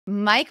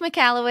Mike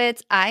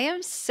Michalowicz, I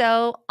am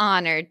so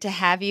honored to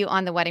have you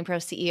on the Wedding Pro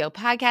CEO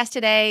podcast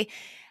today.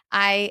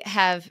 I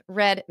have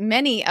read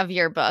many of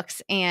your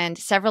books, and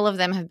several of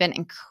them have been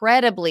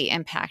incredibly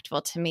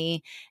impactful to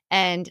me.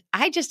 And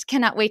I just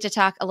cannot wait to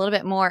talk a little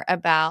bit more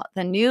about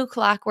the new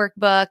Clockwork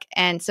book.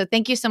 And so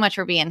thank you so much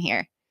for being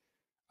here.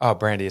 Oh,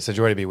 Brandee, it's a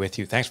joy to be with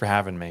you. Thanks for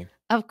having me.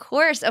 Of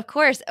course, of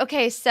course.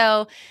 Okay,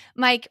 so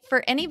Mike,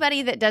 for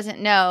anybody that doesn't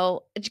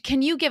know,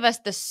 can you give us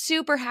the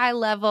super high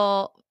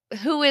level,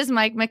 who is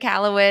Mike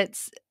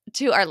Michalowicz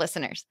to our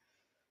listeners?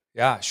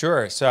 Yeah,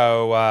 sure.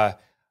 So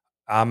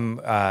I'm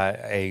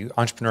a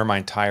entrepreneur my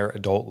entire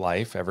adult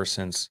life, ever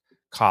since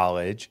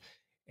college,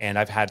 and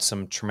I've had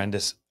some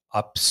tremendous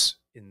ups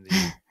in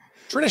the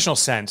traditional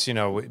sense,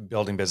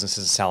 building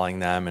businesses, selling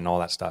them, and all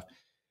that stuff.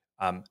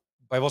 But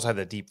I've also had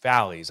the deep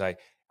valleys. I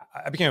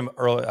became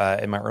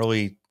in my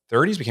early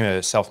 30s, became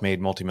a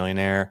self-made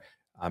multimillionaire,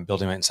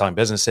 building and selling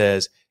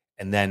businesses,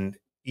 and then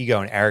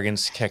ego and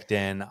arrogance kicked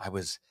in. I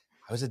was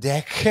a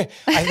dick.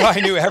 I thought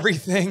I knew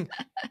everything.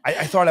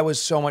 I thought I was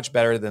so much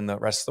better than the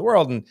rest of the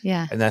world. And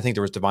I think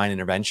there was divine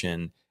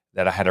intervention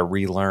that I had to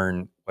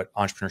relearn what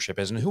entrepreneurship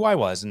is and who I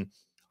was. And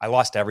I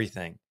lost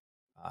everything.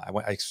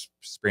 I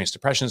experienced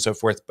depression and so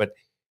forth. But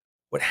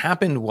what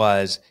happened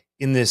was,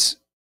 in this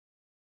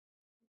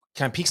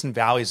kind of peaks and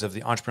valleys of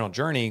the entrepreneurial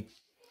journey,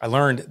 I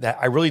learned that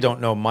I really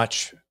don't know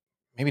much,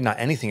 maybe not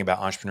anything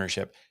about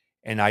entrepreneurship.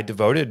 And I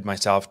devoted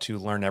myself to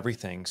learn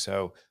everything.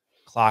 So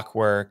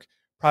Clockwork,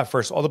 probably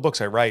first, all the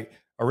books I write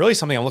are really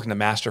something I'm looking to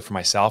master for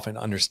myself and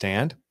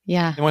understand.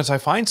 Yeah. And once I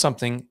find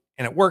something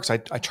and it works, I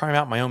try them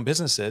out in my own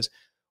businesses.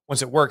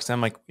 Once it works, then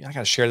I'm like, I got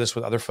to share this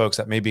with other folks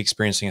that may be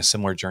experiencing a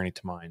similar journey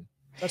to mine.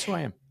 That's who I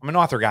am. I'm an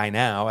author guy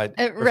now.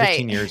 For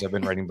 15 years, I've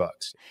been writing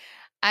books.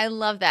 I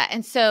love that.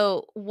 And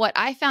so what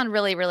I found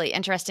really, really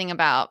interesting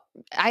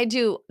I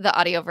do the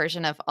audio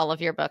version of all of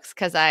your books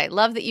because I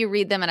love that you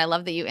read them and I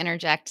love that you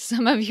interject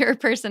some of your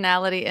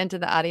personality into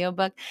the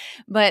audiobook.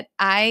 But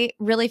I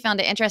really found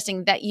it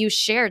interesting that you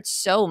shared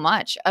so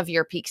much of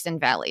your peaks and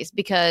valleys,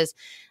 because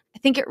I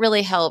think it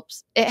really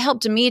helps. It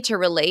helped me to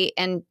relate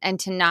and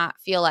to not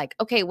feel like,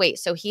 okay, wait,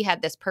 so he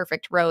had this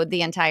perfect road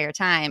the entire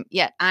time,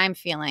 yet I'm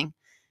feeling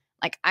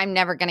like I'm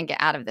never going to get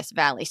out of this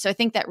valley. So I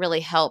think that really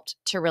helped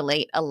to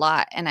relate a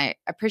lot. And I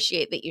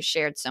appreciate that you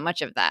shared so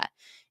much of that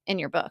in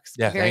your books.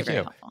 Yeah, very, thank very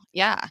you. helpful.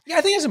 Yeah. Yeah,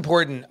 I think it's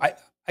important.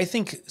 I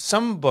think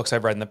some books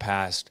I've read in the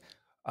past,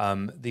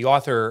 the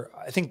author,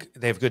 I think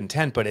they have good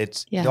intent, but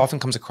it often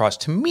comes across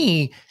to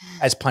me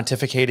as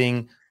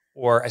pontificating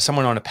or as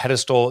someone on a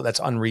pedestal that's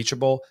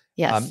unreachable.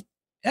 Yes.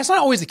 That's not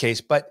always the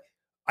case, but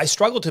I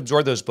struggle to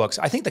absorb those books.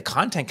 I think the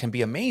content can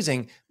be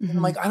amazing. And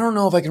I'm like, I don't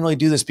know if I can really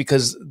do this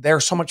because they're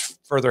so much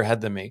further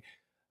ahead than me.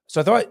 So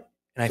I thought,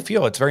 and I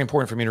feel it's very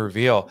important for me to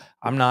reveal,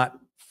 I'm not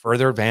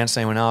further advanced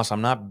than anyone else.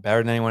 I'm not better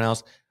than anyone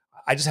else.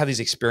 I just have these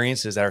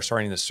experiences that are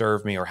starting to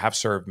serve me or have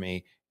served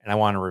me, and I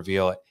want to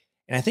reveal it.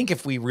 And I think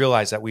if we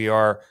realize that we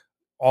are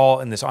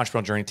all in this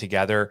entrepreneurial journey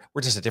together,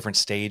 we're just at different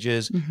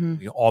stages, we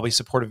can all be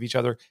supportive of each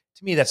other.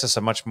 To me, that's just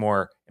a much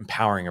more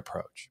empowering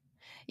approach.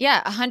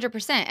 Yeah,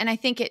 100%. And I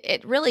think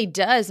it really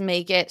does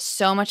make it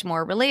so much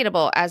more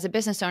relatable as a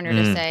business owner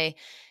to say,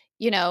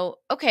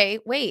 okay,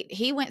 wait,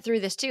 he went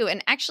through this too.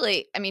 And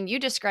actually, I mean, you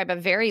describe a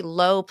very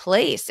low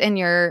place in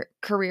your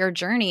career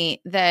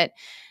journey that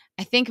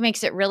I think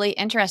makes it really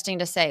interesting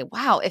to say,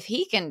 wow, if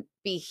he can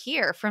be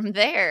here from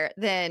there,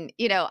 then,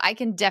 I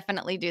can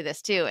definitely do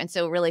this too. And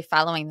so really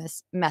following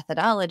this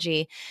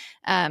methodology,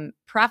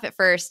 Profit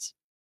First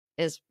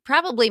is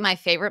probably my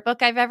favorite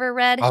book I've ever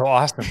read. Oh,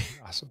 awesome.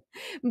 Awesome.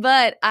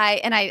 But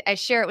I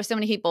share it with so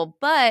many people.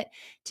 But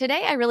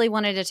today I really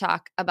wanted to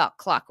talk about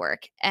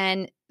Clockwork.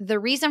 And the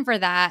reason for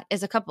that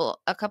is a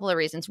couple of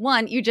reasons.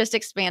 One, you just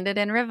expanded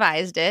and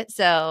revised it.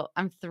 So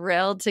I'm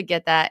thrilled to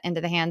get that into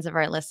the hands of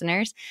our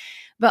listeners.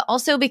 But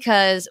also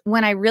because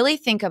when I really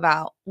think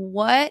about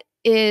what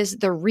is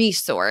the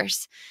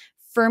resource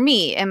for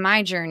me in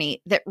my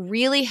journey that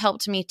really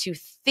helped me to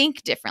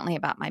think differently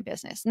about my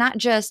business, not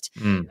just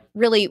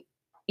really,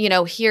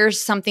 here's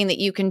something that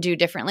you can do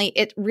differently.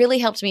 It really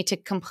helped me to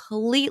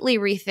completely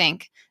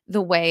rethink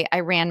the way I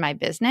ran my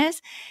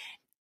business.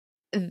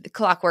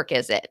 Clockwork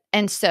is it.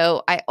 And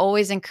so I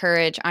always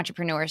encourage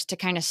entrepreneurs to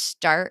kind of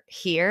start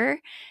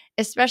here,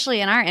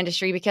 especially in our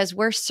industry, because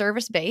we're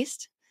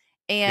service-based.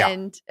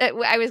 And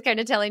I was kind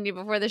of telling you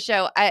before the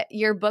show,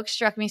 your book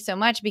struck me so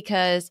much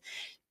because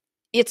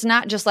it's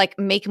not just like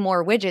make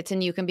more widgets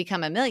and you can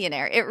become a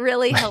millionaire. It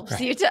really helps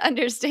you to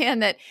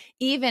understand that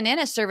even in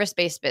a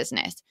service-based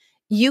business,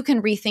 you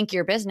can rethink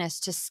your business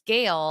to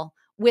scale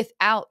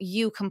without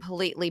you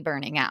completely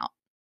burning out.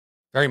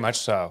 Very much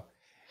so.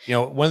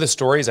 One of the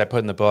stories I put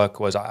in the book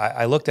was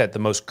I looked at the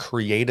most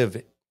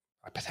creative,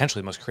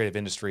 potentially the most creative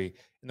industry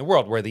in the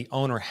world where the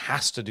owner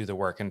has to do the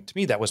work. And to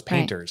me, that was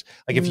painters.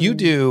 Like if you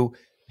do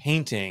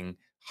painting,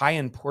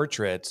 high-end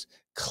portraits,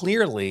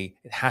 clearly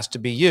it has to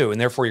be you,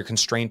 and therefore you're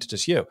constrained to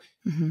just you.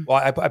 Well,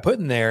 I put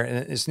in there,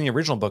 and it's in the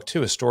original book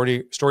too, a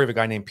story of a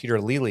guy named Peter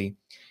Lely.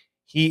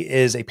 He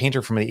is a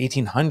painter from the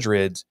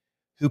 1800s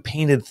who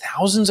painted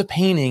thousands of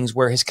paintings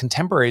where his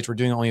contemporaries were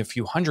doing only a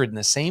few hundred in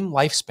the same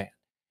lifespan.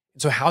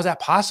 And so how's that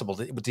possible?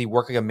 Did he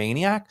work like a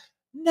maniac?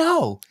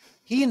 No,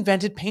 he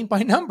invented paint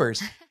by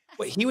numbers.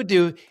 What he would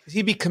do is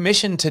he'd be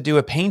commissioned to do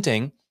a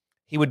painting.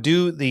 He would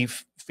do the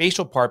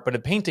facial part, but a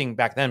painting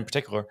back then in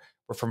particular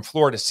were from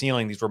floor to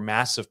ceiling. These were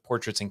massive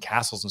portraits and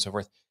castles and so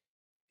forth.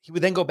 He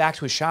would then go back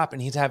to his shop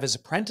and he'd have his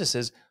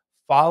apprentices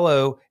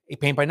follow a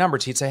paint by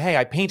numbers. He'd say, hey,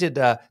 I painted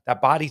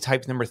that body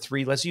type number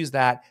 3. Let's use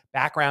that.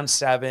 Background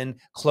 7,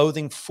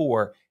 clothing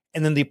 4.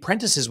 And then the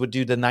apprentices would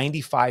do the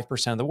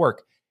 95% of the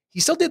work. He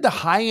still did the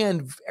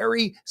high-end,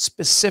 very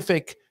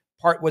specific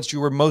part, what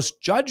you were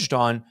most judged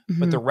on,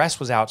 but the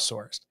rest was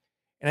outsourced.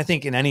 And I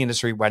think in any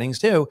industry, weddings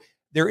too,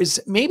 there is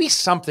maybe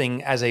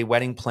something as a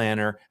wedding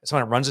planner, as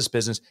someone that runs this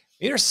business,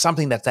 maybe there's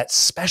something that's that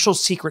special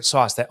secret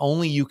sauce that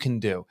only you can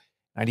do.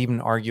 I'd even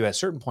argue at a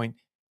certain point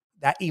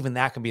that even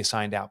that can be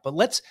assigned out. But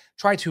let's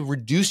try to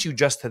reduce you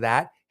just to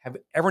that, have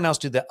everyone else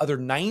do the other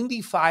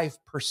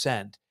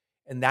 95%,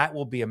 and that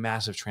will be a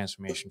massive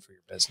transformation for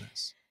your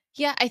business.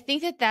 Yeah, I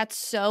think that that's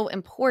so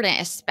important,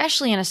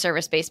 especially in a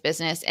service-based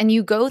business. And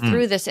you go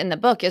through this in the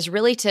book is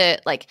really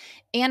to like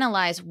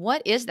analyze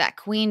what is that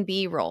queen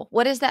bee role?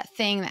 What is that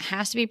thing that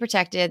has to be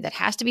protected, that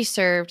has to be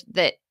served,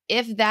 that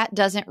if that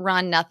doesn't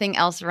run, nothing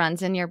else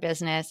runs in your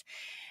business?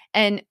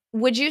 And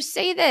would you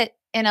say that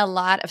in a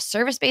lot of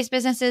service-based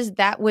businesses,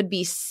 that would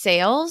be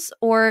sales,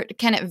 or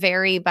can it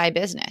vary by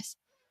business?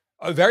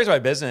 It varies by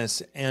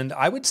business. And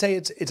I would say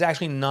it's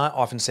actually not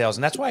often sales.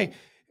 And that's why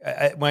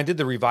when I did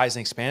the revised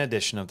and expanded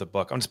edition of the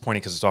book, I'm just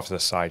pointing because it's off to the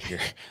side here.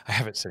 I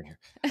have it sitting here.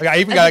 Like I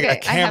even got a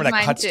camera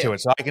that cuts to it,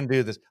 so I can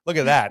do this. Look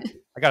at that.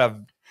 I got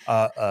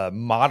a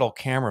model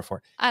camera for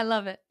it. I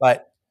love it.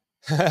 But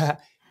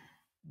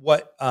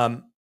what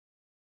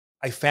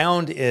I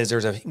found is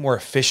there's a more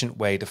efficient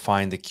way to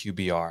find the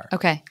QBR.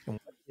 Okay. And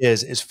what it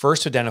is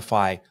first to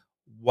identify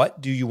what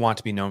do you want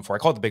to be known for. I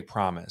call it the big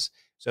promise.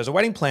 So as a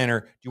wedding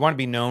planner, do you want to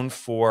be known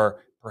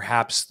for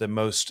perhaps the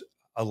most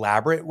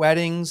elaborate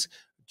weddings?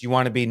 Do you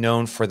want to be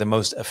known for the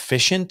most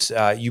efficient?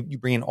 You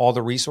bring in all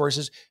the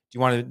resources. Do you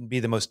want to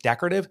be the most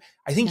decorative?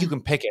 I think you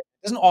can pick it.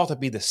 It doesn't all have to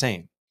be the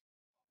same.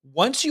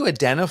 Once you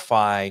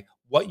identify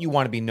what you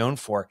want to be known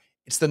for,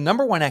 it's the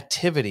number one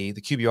activity,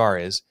 the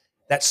QBR is,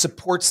 that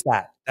supports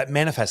that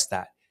manifests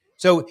that.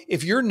 So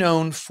if you're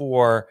known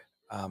for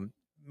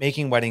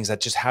making weddings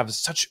that just have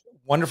such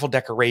wonderful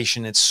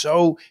decoration, it's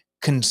so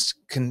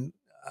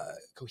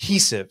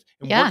cohesive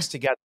and works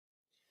together,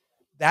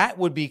 that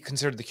would be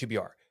considered the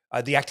QBR.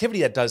 The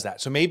activity that does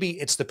that. So maybe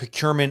it's the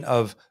procurement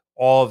of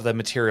all of the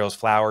materials,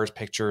 flowers,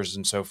 pictures,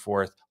 and so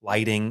forth,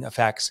 lighting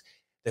effects,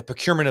 the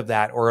procurement of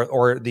that,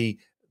 or the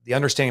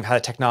understanding of how the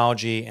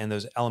technology and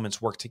those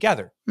elements work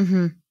together.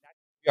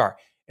 QBR.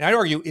 And I'd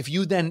argue if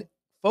you then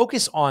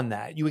focus on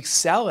that, you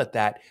excel at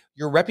that,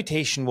 your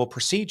reputation will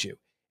precede you.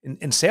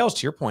 In sales,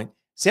 to your point,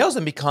 sales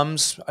then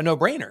becomes a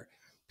no-brainer.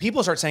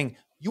 People start saying,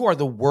 you are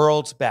the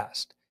world's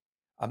best.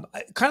 Kind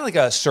of like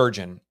a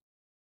surgeon.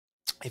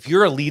 If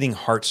you're a leading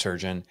heart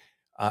surgeon,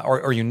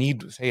 or you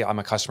need, say I'm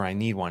a customer, I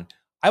need one,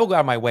 I will go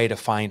out of my way to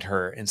find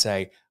her and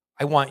say,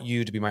 I want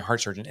you to be my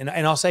heart surgeon.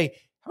 And I'll say,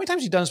 how many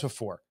times have you done this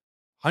before?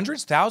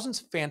 Hundreds, thousands?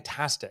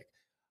 Fantastic.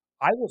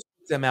 I will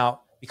seek them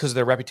out because of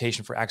their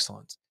reputation for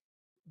excellence.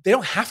 They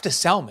don't have to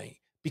sell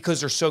me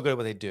because they're so good at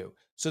what they do.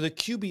 So the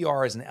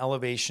QBR is an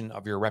elevation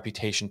of your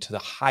reputation to the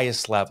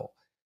highest level.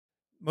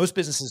 Most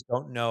businesses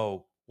don't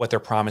know what their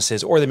promise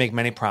is, or they make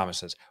many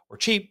promises. We're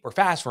cheap, we're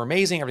fast, we're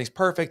amazing, everything's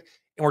perfect,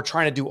 and we're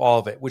trying to do all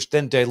of it, which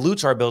then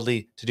dilutes our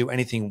ability to do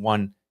anything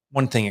one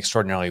thing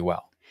extraordinarily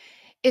well.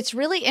 It's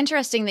really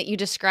interesting that you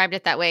described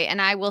it that way.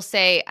 And I will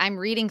say I'm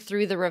reading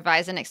through the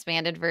revised and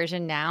expanded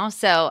version now.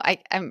 So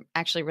I'm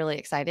actually really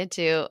excited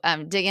to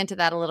dig into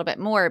that a little bit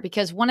more,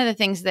 because one of the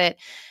things that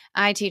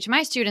I teach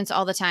my students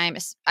all the time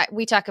is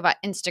we talk about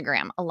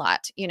Instagram a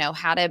lot,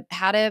 how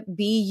to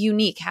be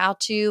unique, how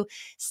to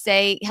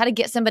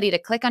get somebody to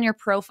click on your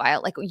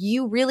profile. Like,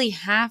 you really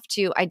have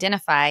to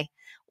identify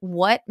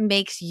what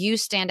makes you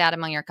stand out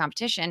among your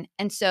competition.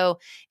 And so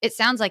it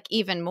sounds like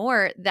even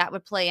more that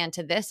would play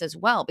into this as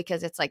well,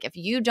 because it's like, if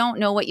you don't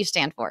know what you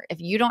stand for,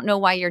 if you don't know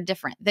why you're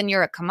different, then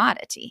you're a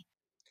commodity.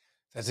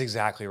 That's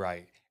exactly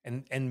right.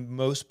 And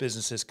most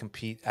businesses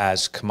compete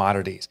as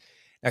commodities.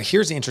 Now,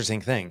 here's the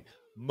interesting thing.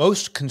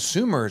 Most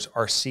consumers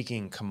are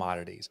seeking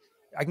commodities.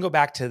 I can go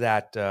back to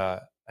that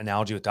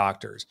analogy with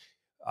doctors.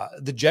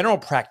 The general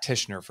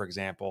practitioner, for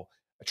example,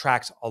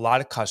 attracts a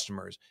lot of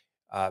customers.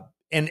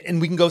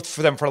 And we can go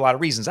for them for a lot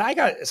of reasons. I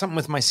got something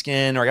with my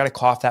skin, or I got a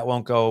cough that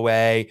won't go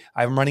away.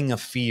 I'm running a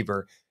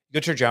fever. You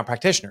go to a general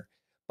practitioner.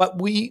 But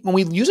when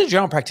we use a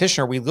general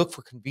practitioner, we look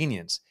for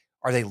convenience.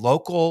 Are they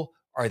local?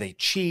 Are they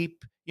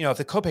cheap? If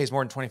the copay is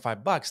more than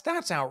 $25,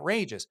 that's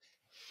outrageous.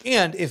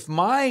 And if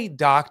my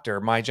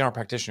doctor, my general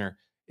practitioner,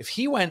 if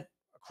he went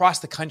across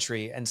the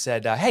country and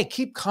said, hey,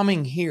 keep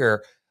coming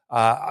here,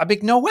 I'd be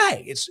like, no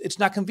way. It's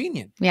not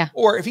convenient. Yeah.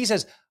 Or if he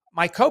says,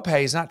 my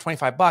copay is not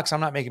 $25, I'm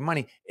not making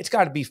money, it's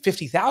got to be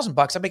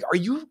 $50,000. I'm like, are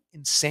you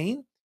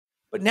insane?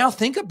 But now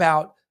think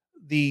about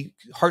the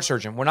heart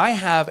surgeon. When I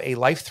have a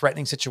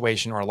life-threatening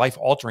situation or a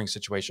life-altering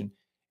situation,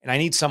 and I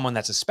need someone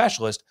that's a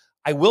specialist,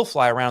 I will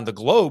fly around the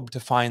globe to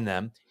find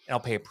them, and I'll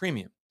pay a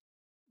premium.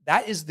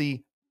 That is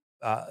the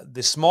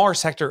smaller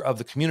sector of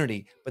the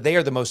community, but they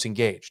are the most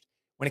engaged.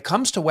 When it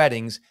comes to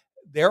weddings,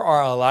 there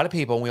are a lot of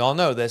people, and we all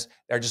know this,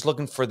 they're just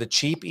looking for the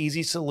cheap,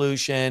 easy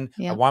solution.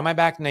 I Yeah. want my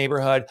back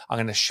neighborhood. I'm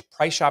going to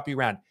price shop you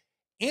around.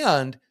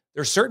 And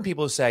there's certain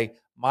people who say,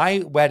 my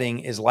wedding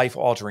is life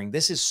altering.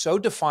 This is so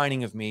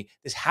defining of me.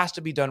 This has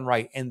to be done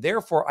right. And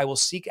therefore, I will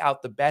seek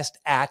out the best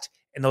at,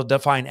 and they'll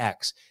define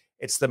X.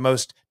 It's the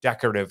most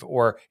decorative,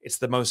 or it's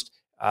the most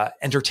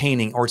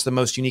entertaining, or it's the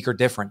most unique or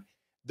different.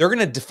 They're going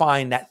to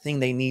define that thing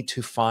they need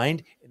to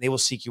find, and they will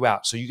seek you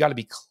out. So you got to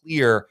be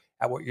clear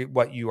at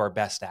what you are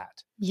best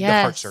at. Yes.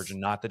 The heart surgeon,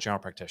 not the general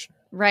practitioner.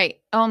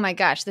 Right. Oh my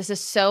gosh, this is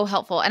so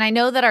helpful. And I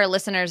know that our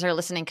listeners are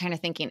listening kind of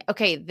thinking,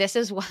 okay, this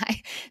is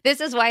why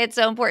it's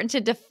so important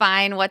to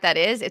define what that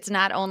is. It's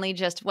not only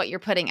just what you're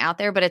putting out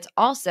there, but it's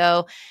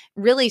also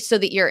really so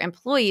that your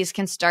employees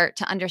can start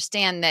to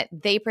understand that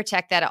they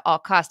protect that at all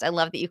costs. I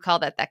love that you call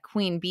that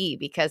queen bee,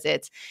 because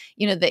it's,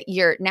 that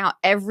you're now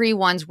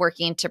everyone's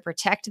working to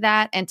protect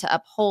that and to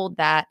uphold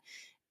that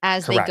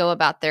as Correct. they go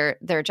about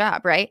their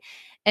job, right?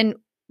 And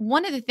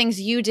one of the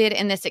things you did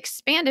in this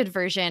expanded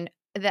version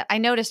that I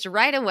noticed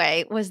right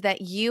away was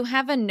that you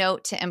have a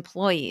note to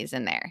employees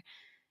in there.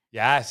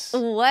 Yes.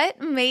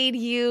 What made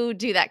you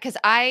do that? Because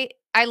I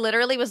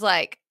literally was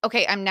like,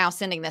 okay, I'm now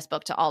sending this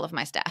book to all of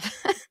my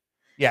staff.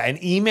 Yeah,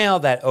 an email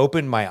that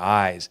opened my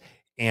eyes.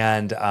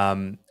 And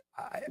I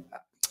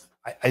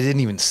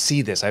didn't even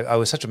see this. I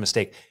was such a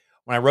mistake.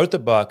 When I wrote the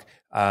book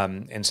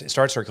and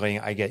started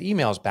circulating, I get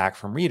emails back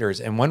from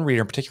readers. And one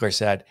reader in particular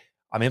said,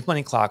 I'm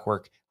implementing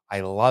Clockwork. I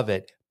love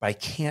it, but I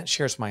can't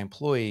share it with my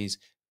employees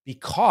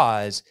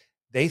because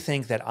they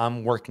think that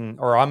I'm working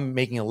or I'm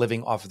making a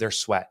living off of their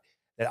sweat,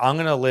 that I'm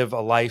going to live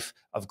a life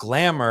of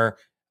glamour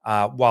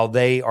while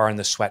they are in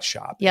the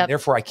sweatshop. Yep. And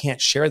therefore, I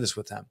can't share this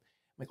with them.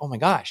 I'm like, oh my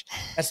gosh,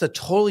 that's the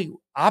totally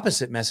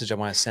opposite message I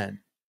want to send.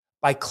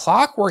 By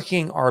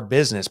clockworking our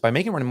business, by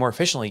making it run more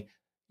efficiently,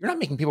 you're not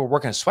making people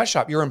work in a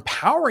sweatshop. You're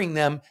empowering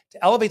them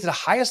to elevate to the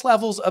highest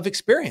levels of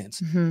experience.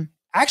 Mm-hmm.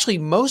 Actually,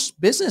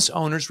 most business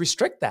owners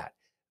restrict that.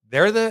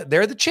 They're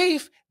the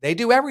chief. They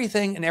do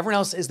everything, and everyone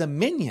else is the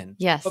minion.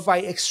 Yes. But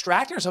by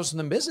extracting ourselves from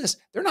the business,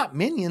 they're not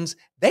minions.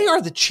 They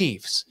are the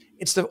chiefs.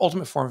 It's the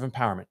ultimate form of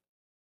empowerment.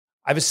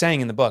 I was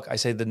saying in the book, I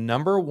say the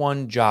number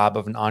one job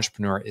of an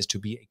entrepreneur is to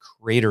be a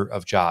creator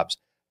of jobs,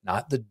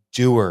 not the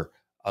doer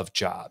of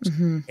jobs.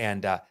 Mm-hmm.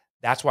 And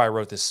that's why I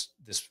wrote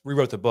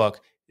rewrote the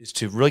book, is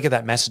to really get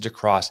that message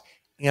across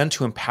and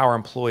to empower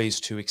employees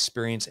to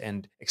experience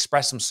and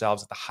express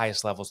themselves at the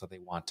highest levels that they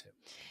want to.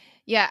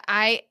 Yeah,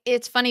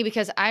 it's funny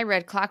because I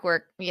read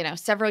Clockwork,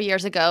 several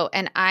years ago,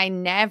 and I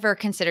never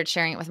considered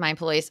sharing it with my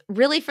employees,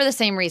 really for the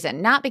same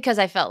reason. Not because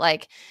I felt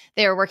like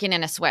they were working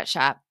in a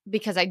sweatshop,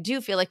 because I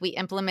do feel like we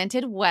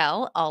implemented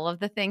well all of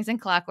the things in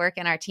Clockwork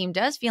and our team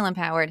does feel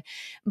empowered,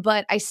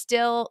 but I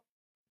still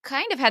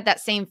kind of had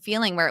that same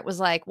feeling where it was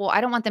like, well,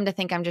 I don't want them to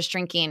think I'm just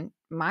drinking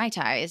Mai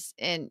Tais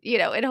in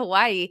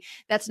Hawaii.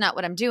 That's not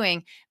what I'm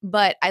doing.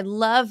 But I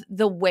love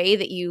the way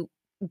that you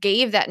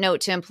gave that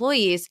note to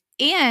employees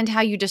and how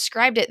you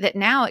described it, that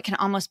now it can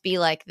almost be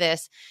like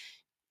this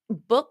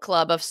book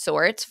club of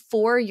sorts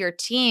for your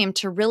team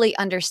to really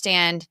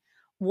understand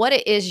what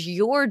it is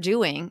you're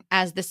doing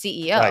as the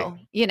CEO,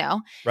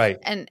 Right.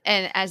 And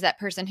as that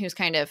person who's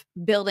kind of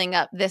building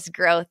up this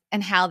growth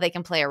and how they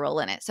can play a role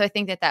in it. So I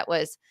think that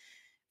was,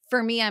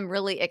 for me, I'm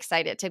really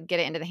excited to get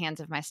it into the hands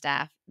of my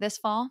staff this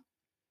fall.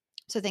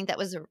 So I think that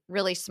was a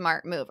really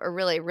smart move, a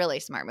really, really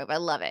smart move. I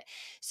love it.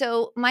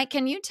 So Mike,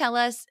 can you tell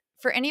us,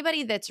 for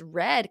anybody that's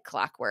read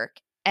Clockwork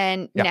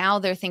and now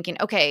they're thinking,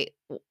 okay,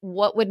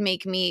 what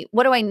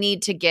do I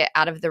need to get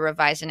out of the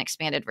revised and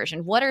expanded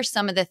version? What are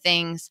some of the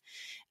things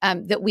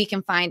that we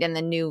can find in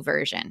the new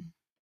version?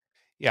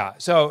 Yeah.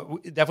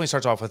 So it definitely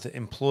starts off with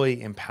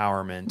employee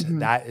empowerment. Mm-hmm.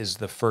 That is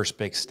the first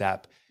big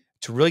step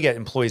to really get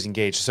employees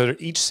engaged. So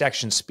each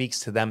section speaks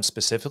to them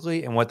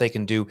specifically and what they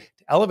can do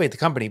to elevate the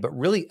company, but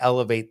really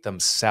elevate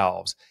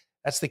themselves.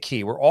 That's the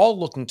key. We're all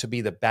looking to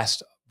be the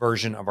best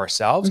version of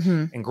ourselves,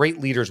 and great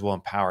leaders will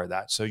empower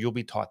that. So you'll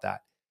be taught that.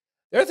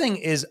 The other thing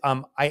is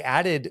I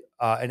added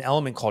an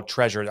element called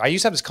treasure. I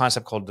used to have this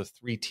concept called the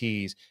 3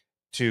 T's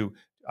to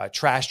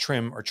trash,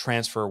 trim, or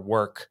transfer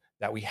work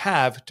that we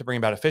have to bring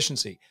about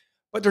efficiency.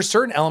 But there's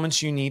certain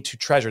elements you need to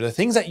treasure. The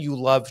things that you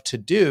love to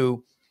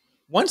do.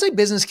 Once a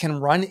business can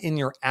run in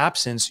your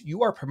absence,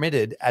 you are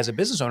permitted as a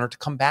business owner to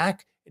come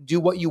back and do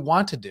what you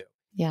want to do.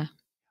 Yeah.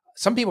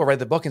 Some people read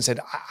the book and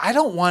said, I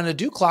don't want to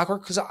do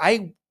Clockwork because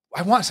I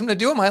want something to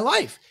do in my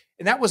life.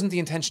 And that wasn't the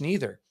intention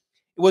either.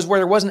 It was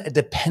where there wasn't a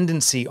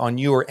dependency on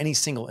you or any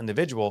single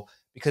individual,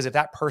 because if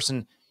that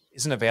person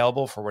isn't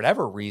available for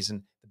whatever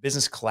reason, the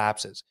business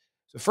collapses.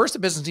 So first, the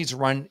business needs to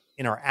run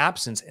in our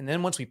absence. And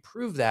then once we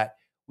prove that,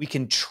 we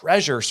can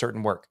treasure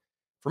certain work.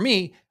 For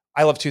me,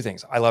 I love 2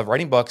 things. I love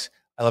writing books.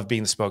 I love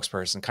being the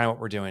spokesperson, kind of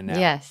what we're doing now.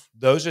 Yes.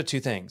 Those are 2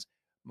 things.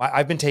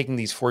 I've been taking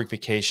these 4-week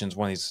vacations,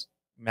 one of these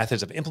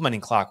methods of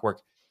implementing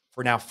Clockwork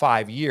for now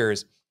 5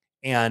 years.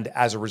 And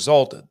as a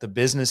result, the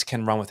business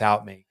can run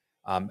without me.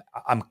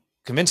 I'm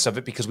convinced of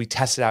it because we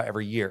test it out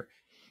every year.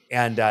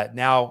 And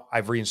now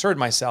I've reinserted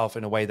myself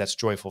in a way that's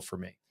joyful for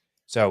me.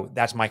 So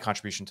that's my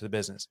contribution to the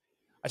business.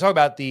 I talk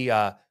about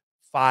the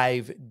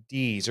 5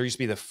 Ds. There used to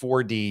be the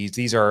 4 Ds.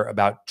 These are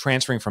about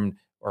transferring from,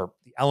 or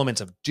the elements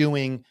of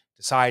doing,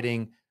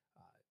 deciding,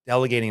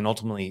 delegating, and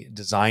ultimately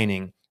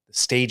designing the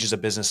stages a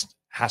business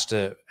has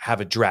to have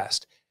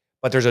addressed.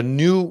 But there's a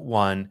new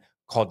one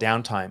called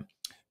downtime.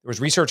 There was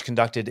research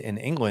conducted in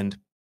England,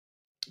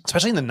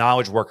 especially in the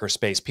knowledge worker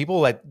space.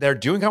 People that they're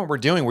doing kind of what we're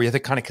doing, where you have to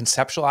kind of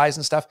conceptualize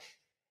and stuff.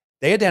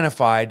 They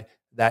identified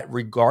that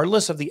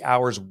regardless of the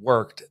hours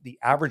worked, the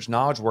average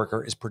knowledge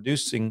worker is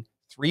producing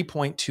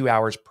 3.2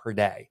 hours per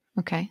day.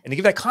 Okay. And to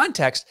give that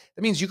context,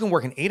 that means you can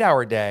work an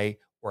 8-hour day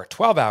or a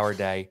 12-hour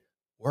day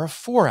or a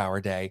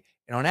 4-hour day.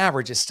 And on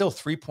average, it's still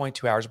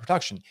 3.2 hours of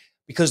production,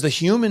 because the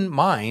human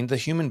mind, the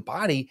human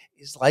body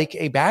is like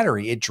a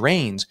battery. It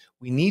drains.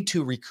 We need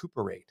to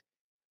recuperate.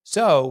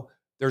 So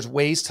there's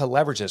ways to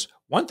leverage this.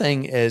 One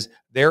thing is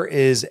there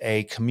is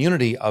a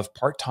community of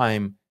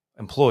part-time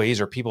employees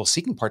or people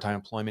seeking part-time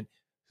employment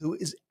who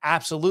is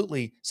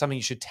absolutely something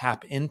you should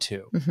tap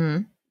into.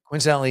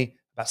 Coincidentally,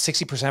 about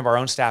 60% of our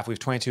own staff, we have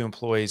 22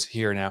 employees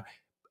here now,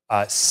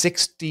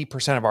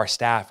 60% of our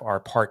staff are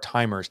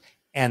part-timers,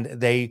 and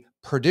they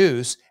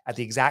produce at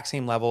the exact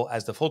same level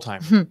as the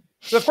full-timers.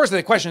 So of course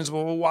the question is,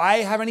 well, why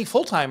have any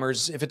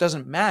full-timers if it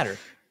doesn't matter?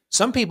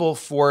 Some people,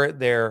 for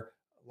their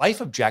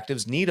life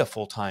objectives, need a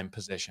full-time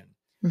position,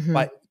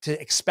 but to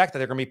expect that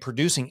they're going to be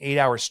producing 8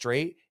 hours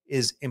straight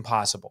is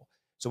impossible.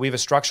 So we have a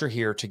structure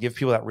here to give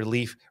people that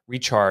relief,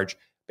 recharge,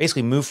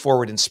 basically move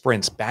forward in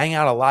sprints, bang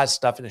out a lot of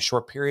stuff in a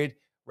short period,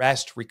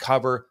 rest,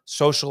 recover,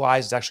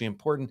 socialize is actually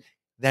important,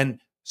 then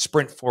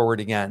sprint forward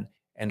again.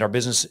 And our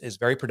business is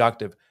very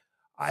productive.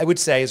 I would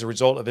say as a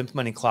result of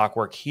implementing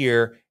Clockwork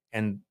here,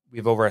 and we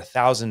have over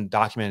 1,000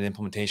 documented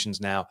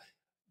implementations now,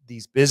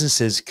 these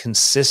businesses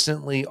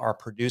consistently are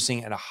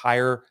producing at a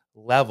higher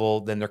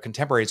level than their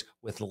contemporaries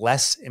with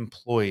less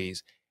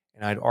employees.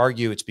 And I'd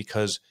argue it's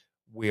because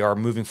we are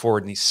moving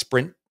forward in these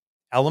sprint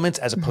elements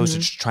as opposed to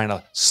just trying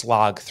to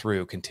slog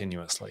through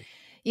continuously.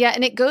 Yeah.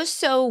 And it goes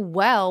so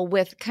well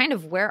with kind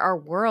of where our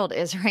world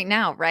is right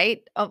now,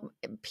 right?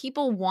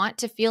 People want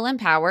to feel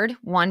empowered,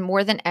 one,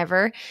 more than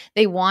ever.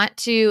 They want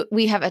to,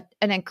 we have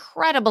an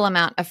incredible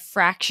amount of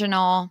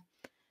fractional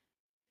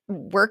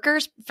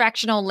workers,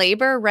 fractional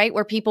labor, right?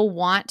 Where people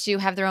want to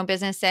have their own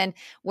business and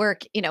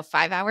work,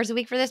 5 hours a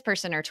week for this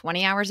person or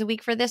 20 hours a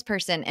week for this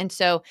person. And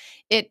so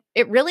it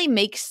really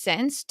makes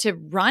sense to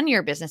run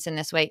your business in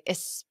this way,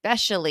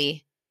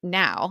 especially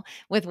now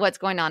with what's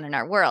going on in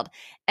our world.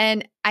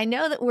 And I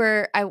know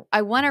that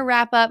I want to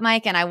wrap up,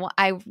 Mike, and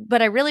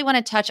but I really want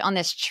to touch on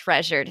this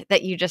treasured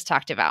that you just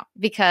talked about,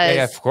 because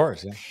yeah, of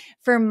course. Yeah.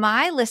 For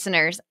my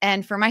listeners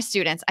and for my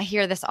students, I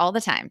hear this all the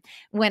time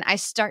when I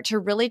start to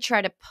really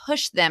try to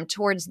push them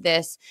towards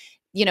this,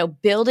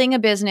 building a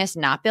business,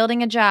 not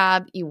building a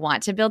job. You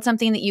want to build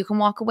something that you can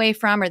walk away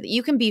from or that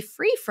you can be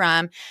free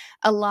from.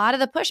 A lot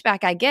of the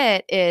pushback I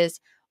get is,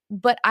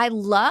 but I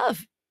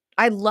love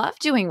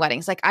doing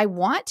weddings. Like, I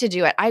want to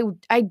do it.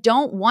 I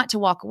don't want to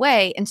walk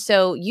away. And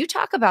so you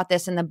talk about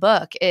this in the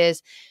book,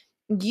 is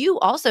you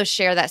also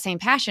share that same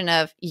passion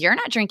of, you're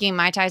not drinking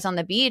Mai Tais on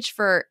the beach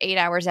for 8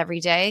 hours every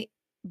day,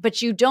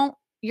 but you're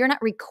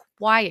not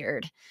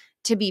required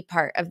to be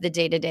part of the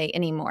day-to-day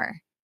anymore.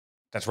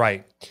 That's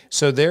right.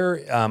 So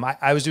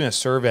I was doing a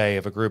survey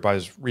of a group. I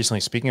was recently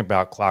speaking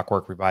about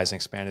Clockwork Revised and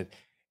Expanded,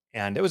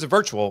 and it was a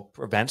virtual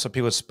event. So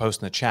people would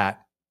post in the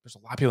chat. There's a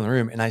lot of people in the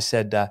room. And I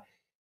said,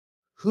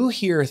 who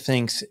here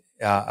thinks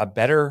a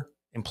better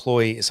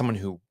employee is someone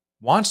who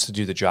wants to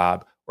do the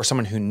job or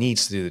someone who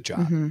needs to do the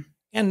job?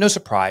 And no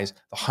surprise,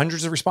 the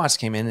hundreds of responses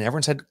came in and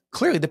everyone said,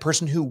 clearly the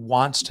person who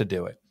wants to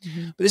do it.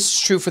 But this is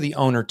true for the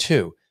owner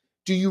too.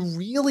 Do you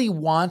really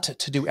want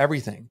to do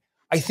everything?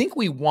 I think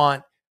we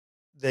want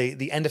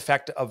the end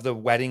effect of the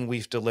wedding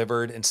we've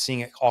delivered and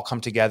seeing it all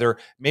come together.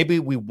 Maybe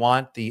we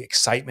want the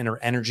excitement or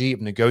energy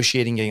of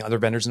negotiating, getting other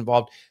vendors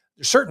involved.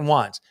 There's certain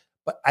wants,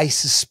 but I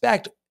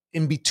suspect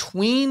in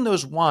between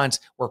those wants,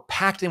 we're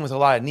packed in with a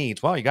lot of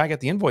needs. Well, you got to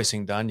get the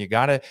invoicing done.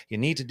 You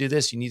need to do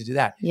this. You need to do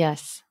that.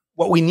 Yes.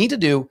 What we need to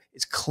do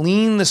is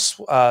clean the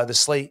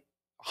slate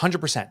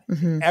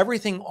 100%,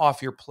 everything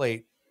off your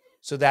plate,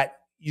 so that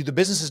the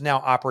business is now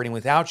operating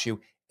without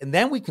you. And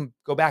then we can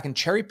go back and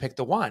cherry pick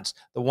the ones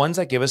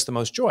that give us the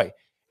most joy.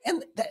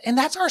 And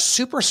that's our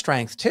super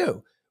strength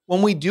too.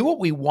 When we do what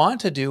we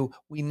want to do,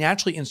 we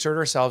naturally insert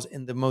ourselves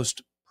in the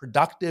most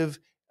productive,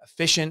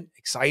 efficient,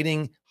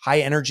 exciting, high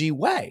energy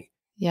way.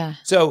 Yeah.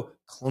 So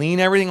clean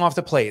everything off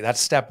the plate.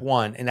 That's step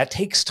one. And that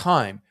takes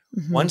time.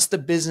 Once the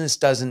business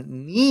doesn't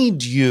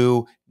need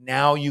you,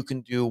 now you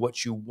can do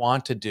what you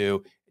want to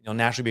do. You'll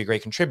naturally be a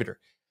great contributor.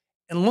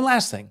 And one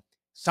last thing,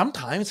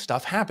 sometimes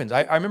stuff happens.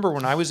 I remember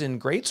when I was in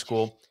grade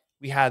school,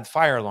 we had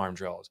fire alarm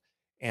drills,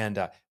 and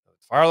the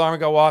fire alarm would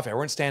go off,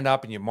 everyone stand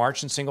up, and you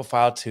march in single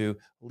file to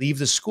leave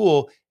the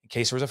school in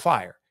case there was a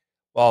fire.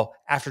 Well,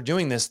 after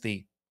doing this,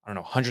 I don't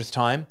know, 100th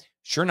time,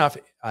 sure enough,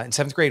 in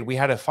 7th grade, we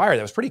had a fire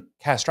that was pretty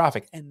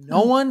catastrophic and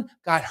no one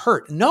got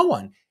hurt. No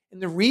one.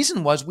 And the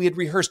reason was we had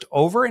rehearsed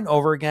over and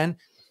over again.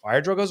 The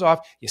fire drill goes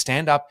off, you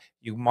stand up,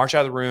 you march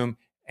out of the room,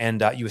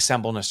 and you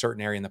assemble in a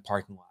certain area in the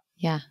parking lot.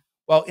 Yeah.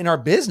 Well, in our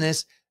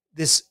business,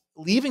 this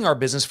leaving our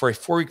business for a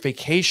 4-week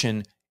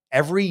vacation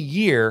every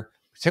year,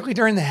 particularly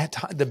during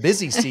the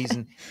busy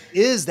season,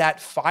 is that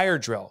fire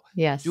drill.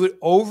 Yes. Do it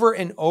over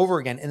and over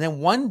again. And then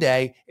one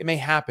day it may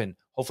happen.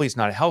 Hopefully it's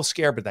not a health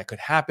scare, but that could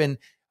happen.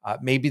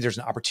 Maybe there's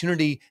an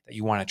opportunity that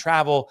you want to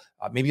travel.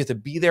 Maybe you have to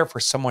be there for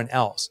someone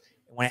else.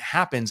 And when it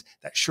happens,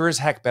 that sure as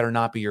heck better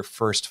not be your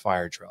first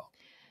fire drill.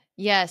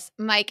 Yes,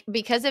 Mike,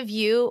 because of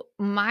you,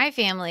 my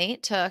family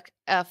took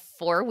a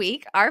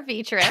 4-week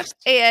RV trip. Yes.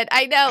 And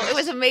I know it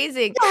was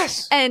amazing.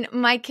 Yes. And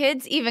my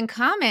kids even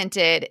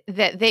commented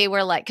that they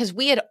were like, because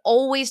we had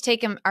always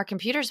taken our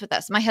computers with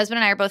us. My husband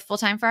and I are both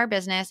full-time for our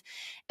business,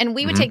 and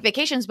we would take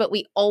vacations, but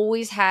we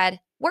always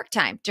had work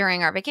time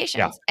during our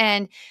vacations. Yeah.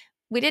 And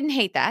we didn't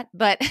hate that,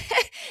 but,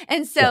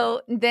 and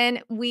so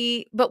then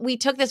we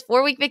took this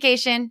 4-week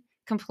vacation,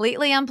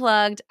 completely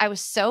unplugged. I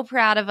was so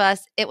proud of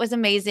us. It was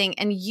amazing.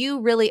 And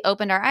you really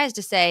opened our eyes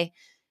to say,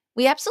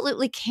 we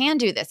absolutely can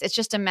do this. It's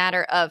just a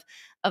matter of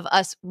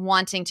us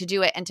wanting to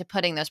do it and to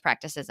putting those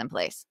practices in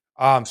place.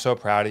 Oh, I'm so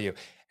proud of you.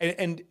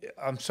 And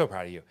I'm so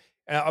proud of you.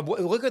 And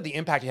look at the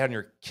impact you had on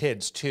your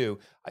kids too.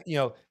 You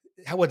know,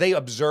 how what they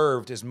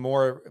observed is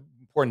more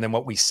important than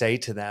what we say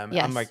to them.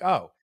 Yes. I'm like,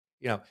 oh,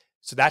 you know,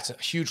 so that's a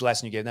huge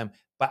lesson you gave them.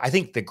 But I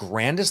think the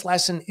grandest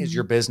lesson is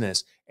your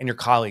business and your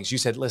colleagues. You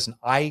said, listen,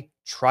 I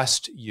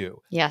trust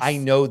you. Yes. I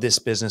know this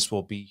business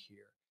will be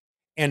here.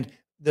 And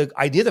the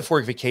idea of the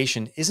 4-week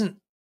vacation isn't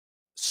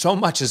so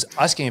much as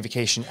us getting a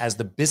vacation as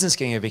the business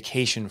getting a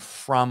vacation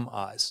from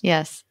us.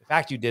 Yes. The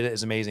fact you did it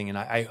is amazing. And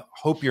I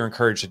hope you're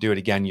encouraged to do it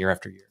again year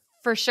after year.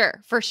 For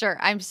sure. For sure.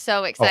 I'm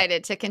so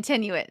excited to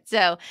continue it.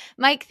 So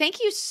Mike,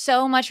 thank you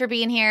so much for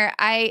being here.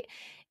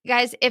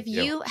 Guys, if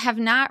you have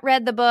not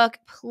read the book,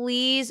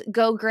 please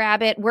go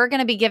grab it. We're going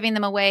to be giving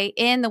them away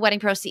in the Wedding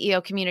Pro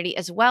CEO community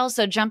as well.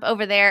 So jump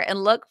over there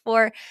and look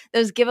for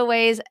those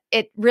giveaways.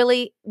 It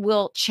really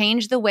will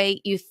change the way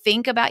you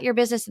think about your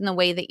business and the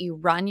way that you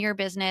run your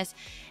business.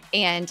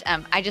 And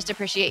I just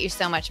appreciate you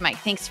so much, Mike.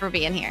 Thanks for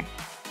being here.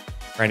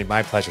 Brandee,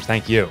 my pleasure.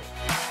 Thank you.